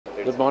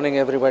Good morning,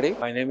 everybody.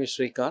 My name is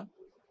Srikanth,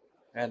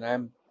 and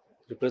I'm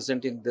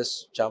representing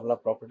this Chavala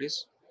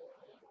Properties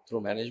through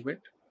management.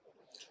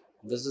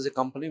 This is a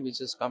company which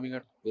is coming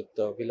up with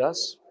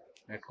villas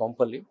at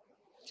Kompally,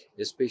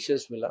 a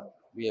spacious villa.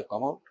 We have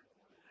come out,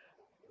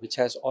 which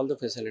has all the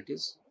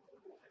facilities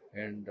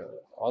and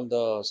all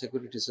the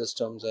security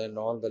systems and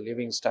all the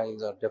living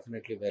styles are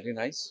definitely very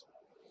nice.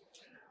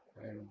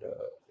 And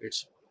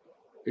it's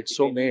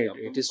so made.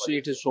 It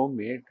is so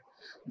made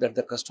that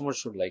the customer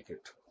should like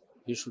it.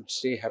 He should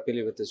stay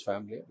happily with his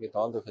family with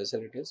all the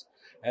facilities.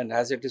 And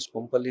as it is,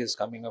 Kompally is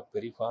coming up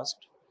very fast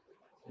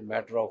in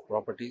matter of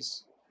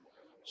properties.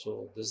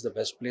 So this is the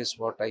best place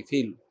what I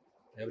feel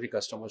every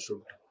customer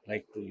should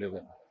like to live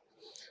in.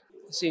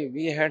 See,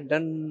 we had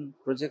done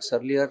projects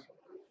earlier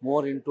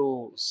more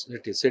into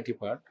city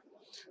part.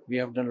 We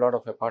have done a lot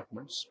of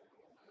apartments.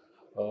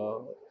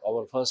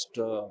 Our first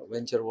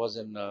venture was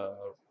in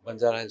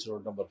Banjara Hills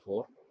Road number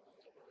 4,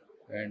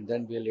 and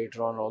then we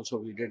later on also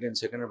we did in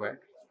Secunderabad.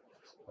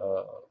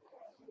 Uh,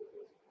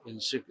 in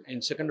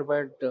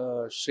Secunderabad,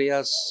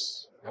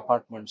 Shreya's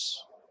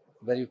apartments,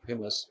 very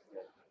famous.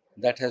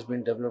 That has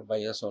been developed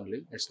by us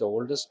only. It's the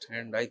oldest,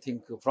 and I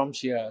think from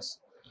Shreya's,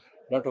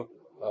 lot of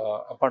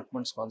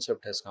apartments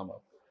concept has come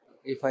up.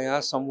 If I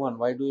ask someone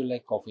why do you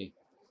like coffee,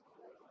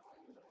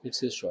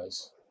 it's his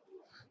choice.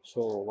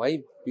 So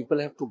why people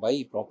have to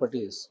buy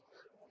properties?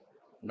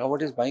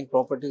 Nowadays, buying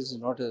properties is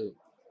not a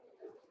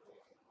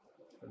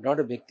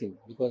big thing,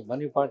 because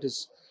money part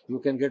is you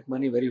can get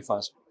money very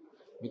fast,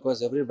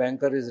 because every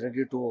banker is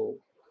ready to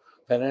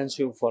finance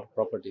you for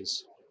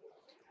properties.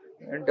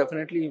 And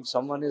definitely if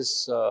someone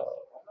is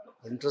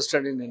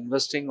interested in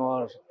investing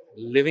or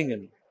living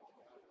in,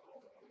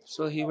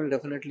 so he will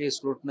definitely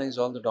scrutinize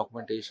all the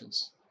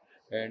documentations.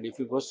 And if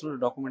he goes through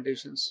the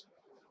documentations,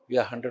 we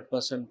are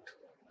 100%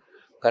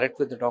 correct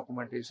with the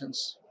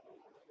documentations.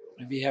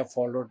 We have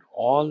followed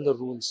all the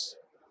rules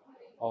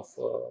of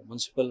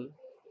municipal,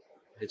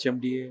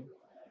 HMDA,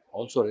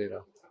 also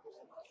RERA.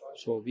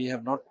 So we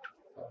have not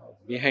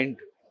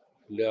behind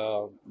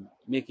uh,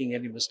 making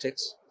any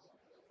mistakes.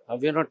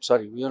 We are not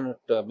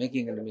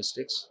making any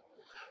mistakes.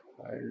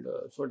 And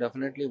so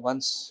definitely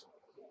once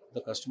the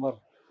customer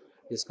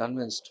is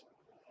convinced,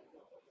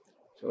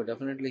 so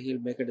definitely he'll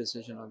make a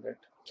decision on that.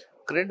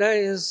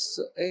 Credai is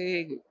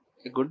a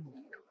good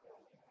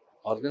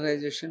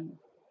organization.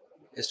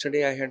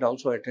 Yesterday I had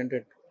also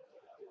attended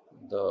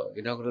the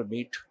inaugural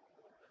meet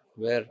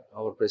where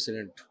our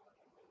president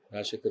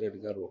Rashekar Reddy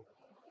Garu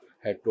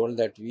had told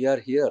that we are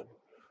here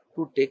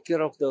to take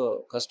care of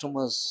the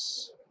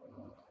customer's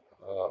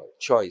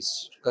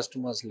choice,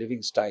 customer's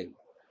living style.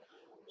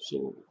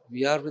 So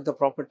we are with the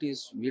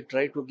properties. We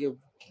try to give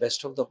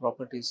best of the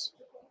properties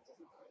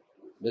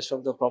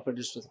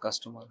to the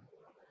customer,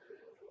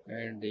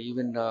 and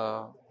even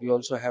we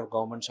also have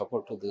government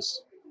support to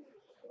this.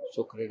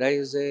 So Credai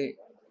is a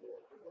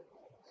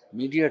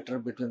mediator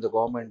between the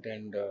government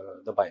and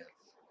the buyer.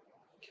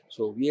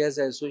 So we as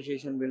an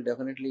association will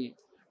definitely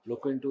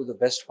look into the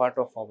best part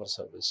of our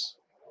service.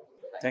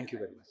 Thank you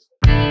very much.